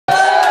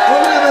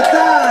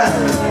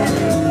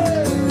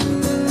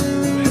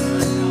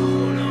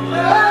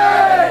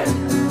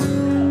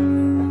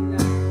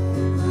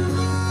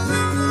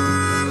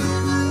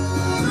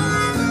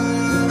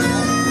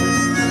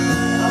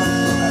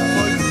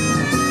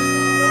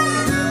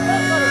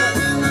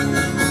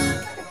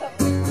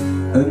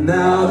and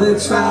now they're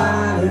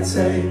trying to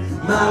take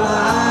my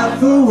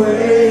life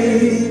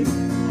away.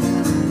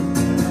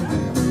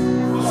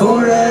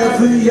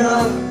 Forever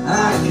young,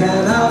 I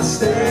cannot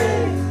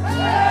stay.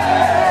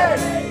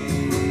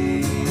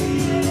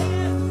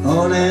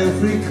 On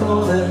every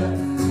corner,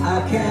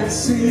 I can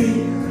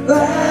see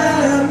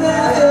them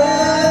there.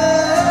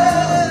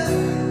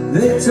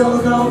 They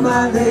don't know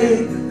my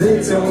name,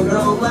 they don't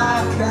know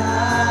my kind.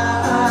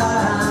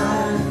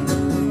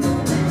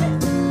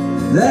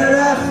 They're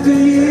after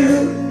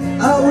you,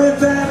 with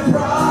their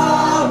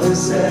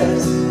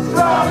promises.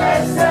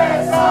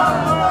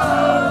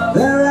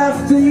 They're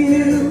after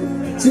you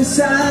to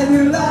sign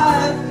your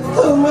life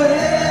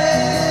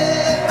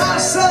away. I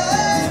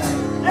say,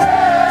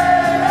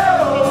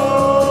 yeah,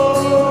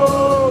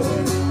 oh.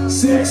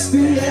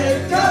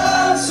 68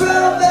 guns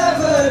will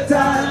never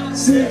die.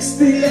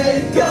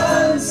 68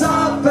 guns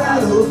are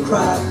battle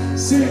cry.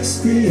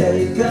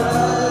 68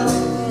 guns.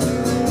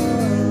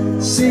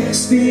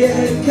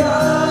 68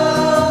 guns.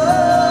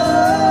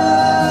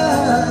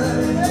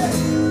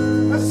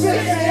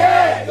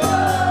 68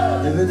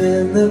 guns. Living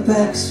in the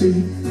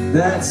backstreet,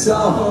 that's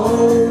our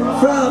home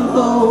from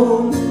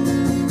home.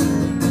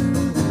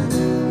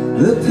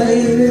 The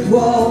painted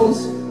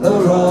walls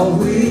are all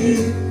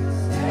we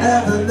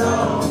ever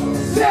known.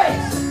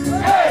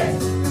 68.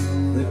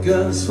 The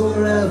guns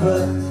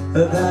forever,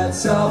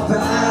 that's our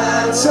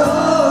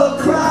battle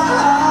cry.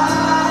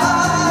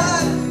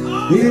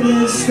 It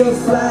is the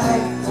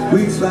flag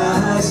we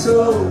fly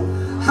so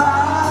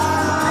high.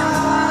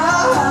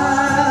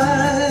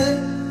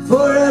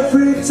 For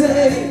every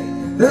day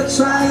they'll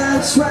try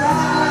and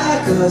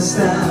track us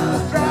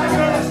down,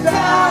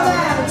 down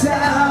and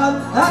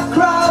down. I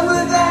cry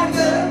with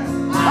anger,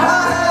 I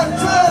have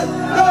done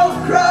no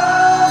crime.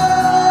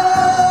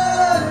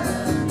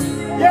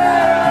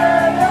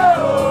 Yeah,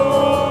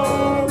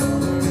 no.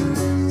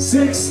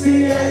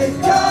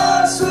 68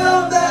 guns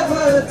will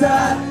never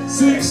die.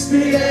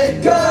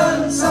 68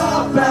 guns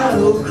are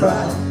battle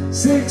cry.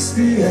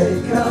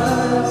 68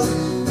 guns.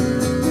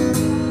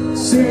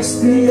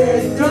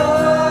 68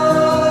 guns.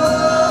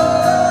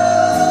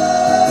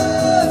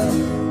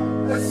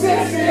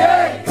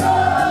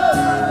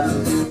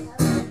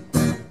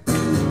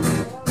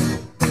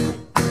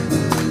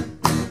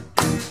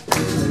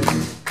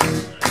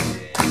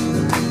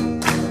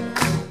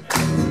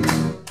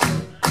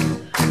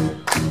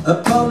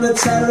 Upon the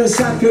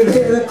terrace I could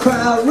hear the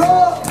crowd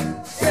roar.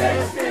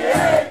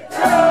 68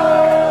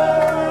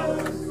 guns.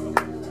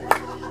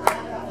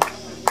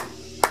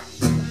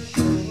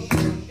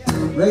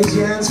 Raise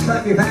your hands,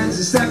 clap your hands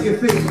and stamp your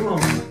feet, come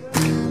on.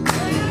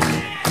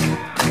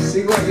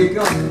 See what you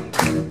got.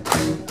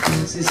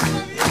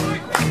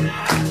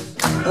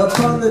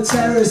 Upon the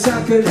terrace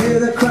I could hear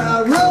the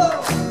crowd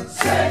roar.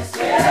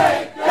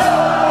 68 guns.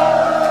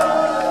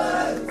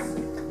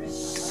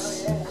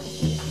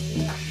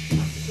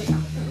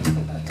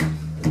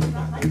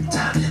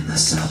 Down in the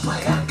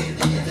subway I can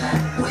hear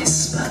that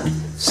whisper.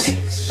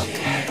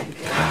 68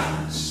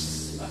 guns.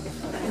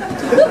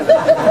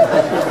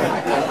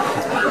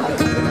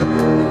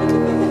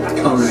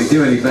 Can't really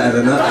do any better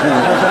than that.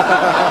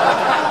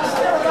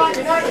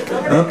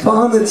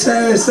 Upon the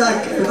terrace I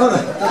can... Oh,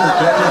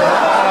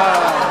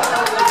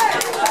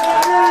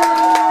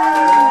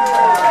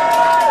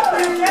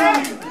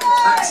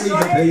 that's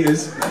even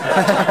Peters.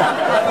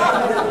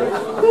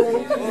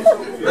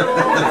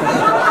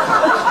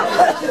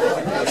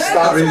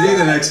 Can't really do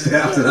the next bit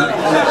after that.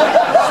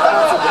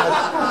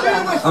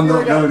 I'm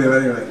not going to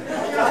anyway.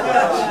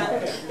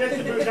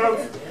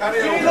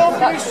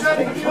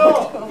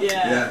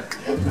 Yeah.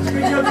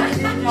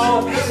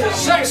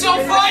 Sex on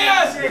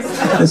fire!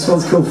 This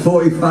one's called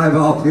 45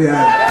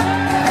 RPM.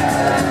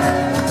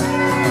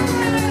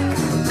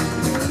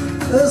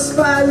 A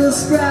spiral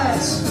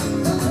scratch,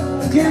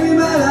 give me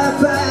my life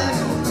back.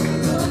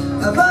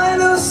 I find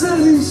no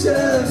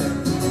solution,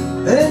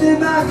 and in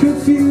my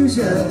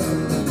confusion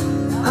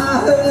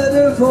I heard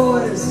her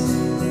voice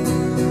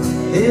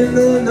in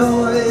the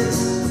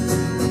noise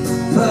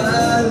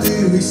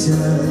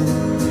pollution.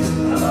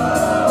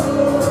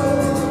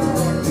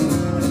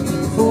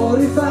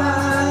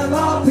 45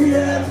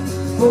 RPM,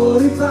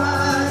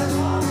 45,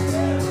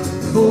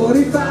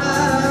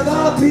 45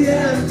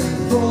 RPM,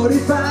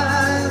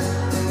 45,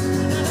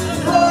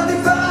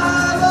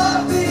 45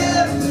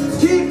 RPM,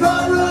 keep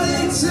on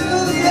running to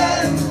the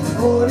end.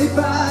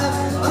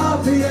 45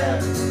 RPM,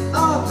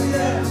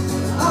 RPM,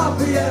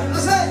 RPM. I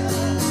say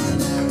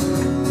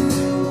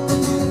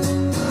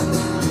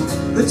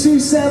the two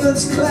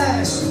sevens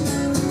clash,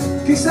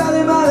 kicks out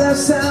in my left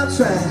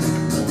soundtrack.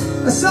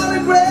 A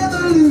sonic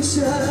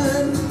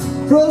revolution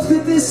broke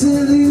the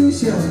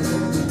disillusion.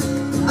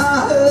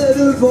 I heard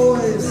her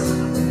voice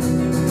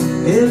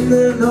in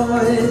the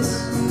noise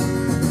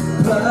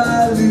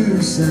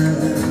pollution.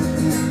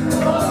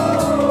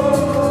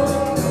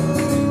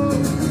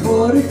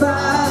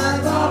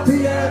 45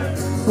 RPM,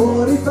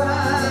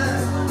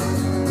 45,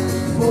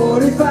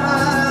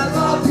 45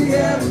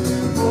 RPM,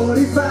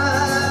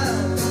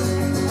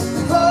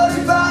 45,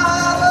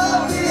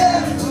 45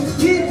 RPM,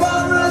 keep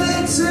on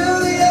running to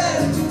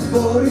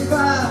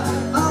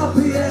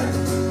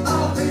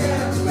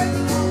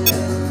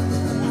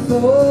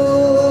 45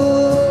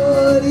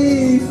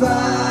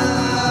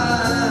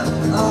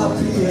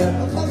 RPM.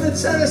 Up on the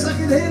terrace, I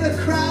can hear the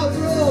crowd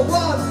roar.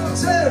 1,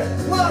 2,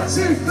 1,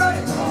 2, 3.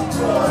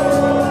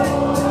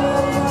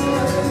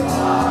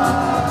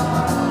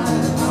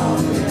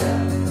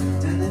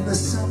 Down in the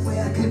subway,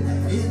 I can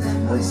hear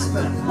them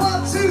whisper.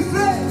 1, 2,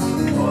 3.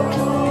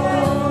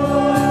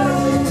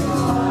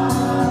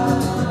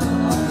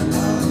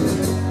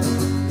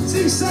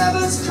 2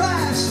 sevens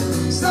crash,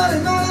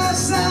 starting on our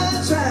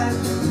soundtrack.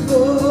 45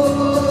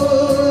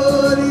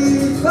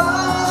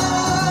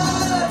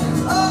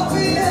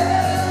 RPM.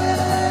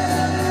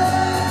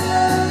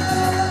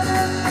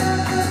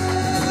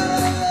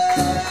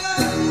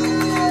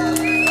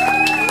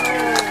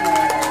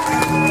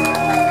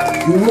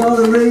 You are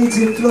the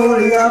raging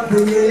glory of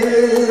the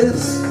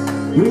years.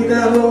 We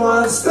never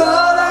once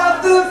thought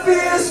of the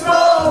fierce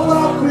for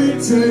what we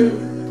do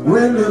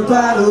when the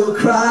battle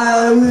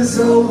cry was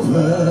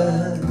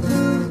over.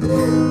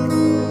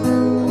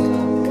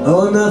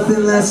 Oh,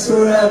 nothing lasts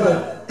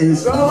forever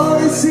is all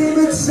they seem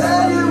to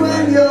tell you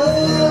when you're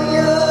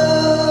young.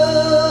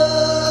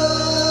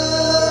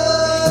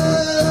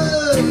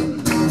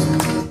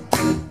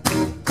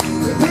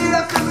 Repeat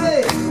after me.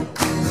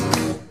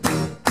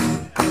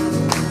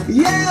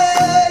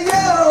 Yeah,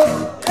 yo.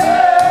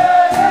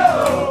 Yeah,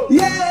 yo.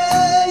 Yeah,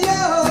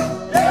 yo.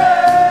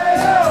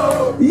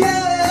 Yeah,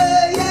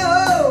 yo.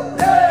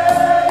 Yeah,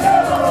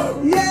 yo.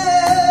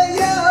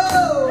 Yeah, yo.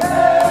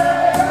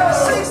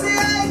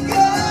 68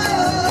 guns.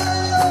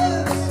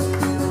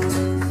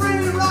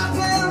 Free rock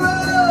and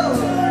roll.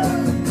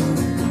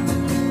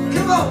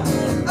 Come on.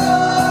 Oh,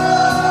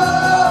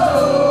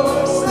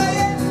 say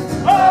it.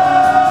 Oh,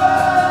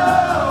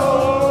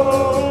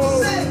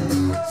 say it.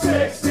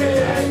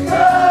 68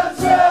 guns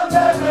will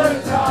never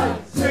die.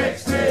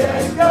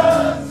 68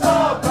 guns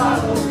are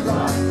battle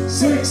cry.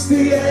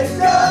 68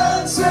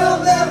 guns will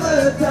never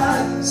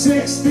die.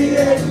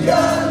 68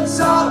 guns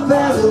are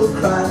battle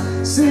cry.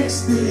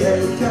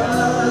 68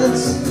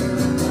 guns.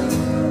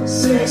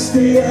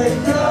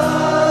 68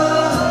 guns.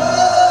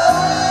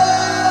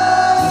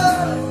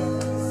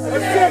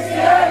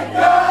 68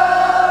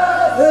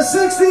 guns. The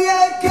 68